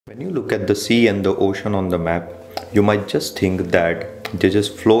When you look at the sea and the ocean on the map, you might just think that they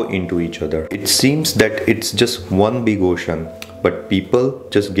just flow into each other. It seems that it's just one big ocean, but people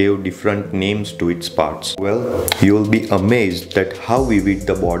just gave different names to its parts. Well, you'll be amazed at how vivid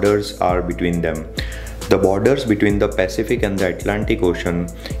the borders are between them. The borders between the Pacific and the Atlantic Ocean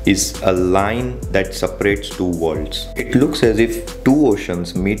is a line that separates two worlds. It looks as if two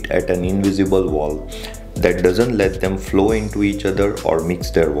oceans meet at an invisible wall that doesn't let them flow into each other or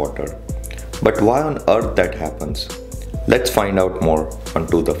mix their water. But why on earth that happens? Let's find out more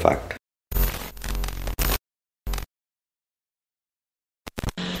onto the fact.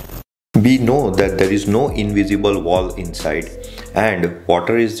 We know that there is no invisible wall inside and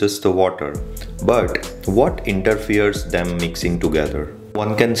water is just the water. But what interferes them mixing together?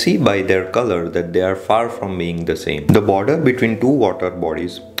 One can see by their color that they are far from being the same. The border between two water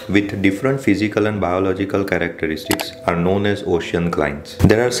bodies with different physical and biological characteristics are known as oceanoclines.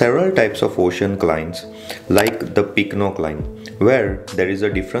 There are several types of oceanoclines, like the pycnocline, where there is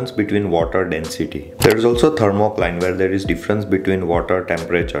a difference between water density. There is also thermocline, where there is difference between water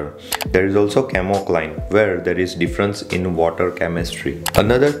temperature. There is also chemocline, where there is difference in water chemistry.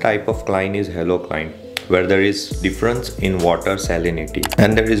 Another type of cline is halocline, where there is difference in water salinity,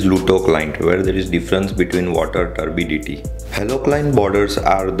 and there is lutocline, where there is difference between water turbidity. Halocline borders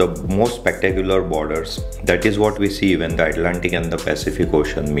are the most spectacular borders. That is what we see when the Atlantic and the Pacific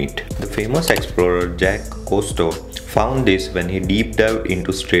Ocean meet. The famous explorer Jack Cousteau found this when he deep dived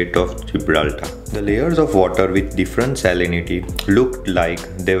into Strait of Gibraltar. The layers of water with different salinity looked like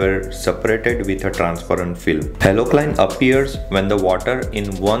they were separated with a transparent film. Halocline appears when the water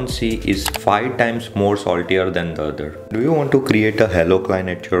in one sea is 5 times more saltier than the other. Do you want to create a halocline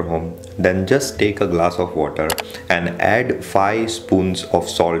at your home? Then just take a glass of water and add 5 spoons of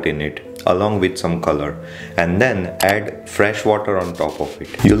salt in it, along with some color, and then add fresh water on top of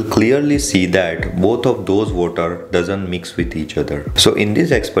it. You'll clearly see that both of those water doesn't mix with each other. So in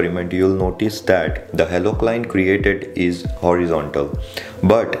this experiment, you'll notice that the halocline created is horizontal,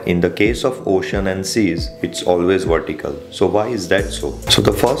 but in the case of ocean and seas, it's always vertical. So why is that so? So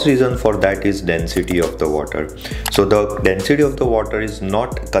the first reason for that is density of the water. So the density of the water is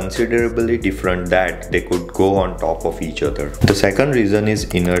not considerably different that they could go on top of each other. The second reason is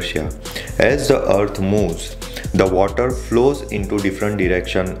inertia. As the earth moves, the water flows into different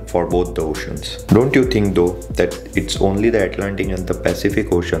direction for both the oceans. Don't you think though that it's only the Atlantic and the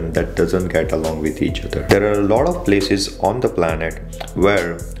Pacific Ocean that doesn't get along with each other? There are a lot of places on the planet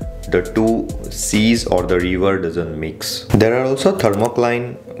where the two seas or the river doesn't mix. There are also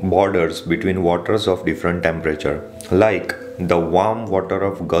thermocline borders between waters of different temperature, like the warm water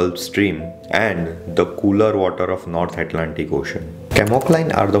of Gulf Stream and the cooler water of North Atlantic Ocean.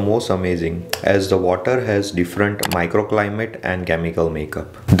 Chemocline are the most amazing as the water has different microclimate and chemical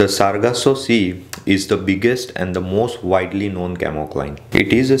makeup. The Sargasso Sea is the biggest and the most widely known chemocline.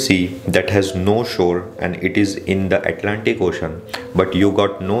 It is a sea that has no shore and it is in the Atlantic Ocean, but you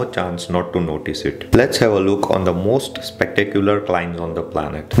got no chance not to notice it. Let's have a look on the most spectacular clines on the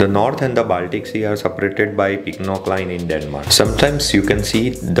planet. The North and the Baltic Sea are separated by pycnocline in Denmark. Sometimes you can see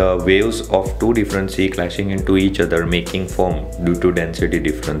the waves of two different seas clashing into each other, making foam due to density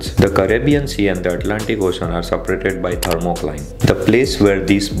difference. The Caribbean Sea and the Atlantic Ocean are separated by thermocline. The place where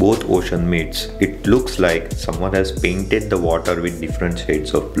these both oceans meets, it looks like someone has painted the water with different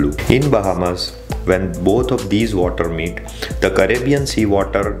shades of blue. In Bahamas, when both of these water meet, the Caribbean Sea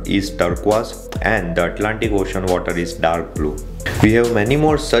water is turquoise and the Atlantic Ocean water is dark blue. We have many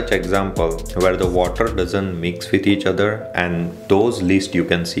more such examples where the water doesn't mix with each other, and those list you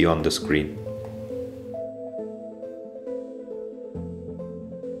can see on the screen.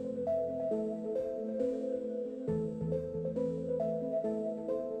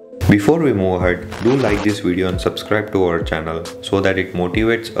 Before we move ahead, do like this video and subscribe to our channel so that it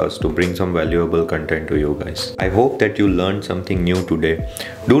motivates us to bring some valuable content to you guys. I hope that you learned something new today.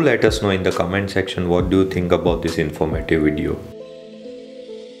 Do let us know in the comment section what do you think about this informative video.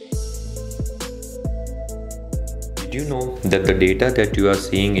 Did you know that the data that you are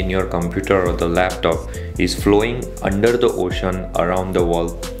seeing in your computer or the laptop is flowing under the ocean around the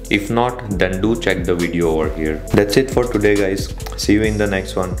world? If not, then do check the video over here. That's it for today guys. See you in the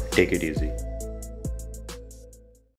next one. Take it easy.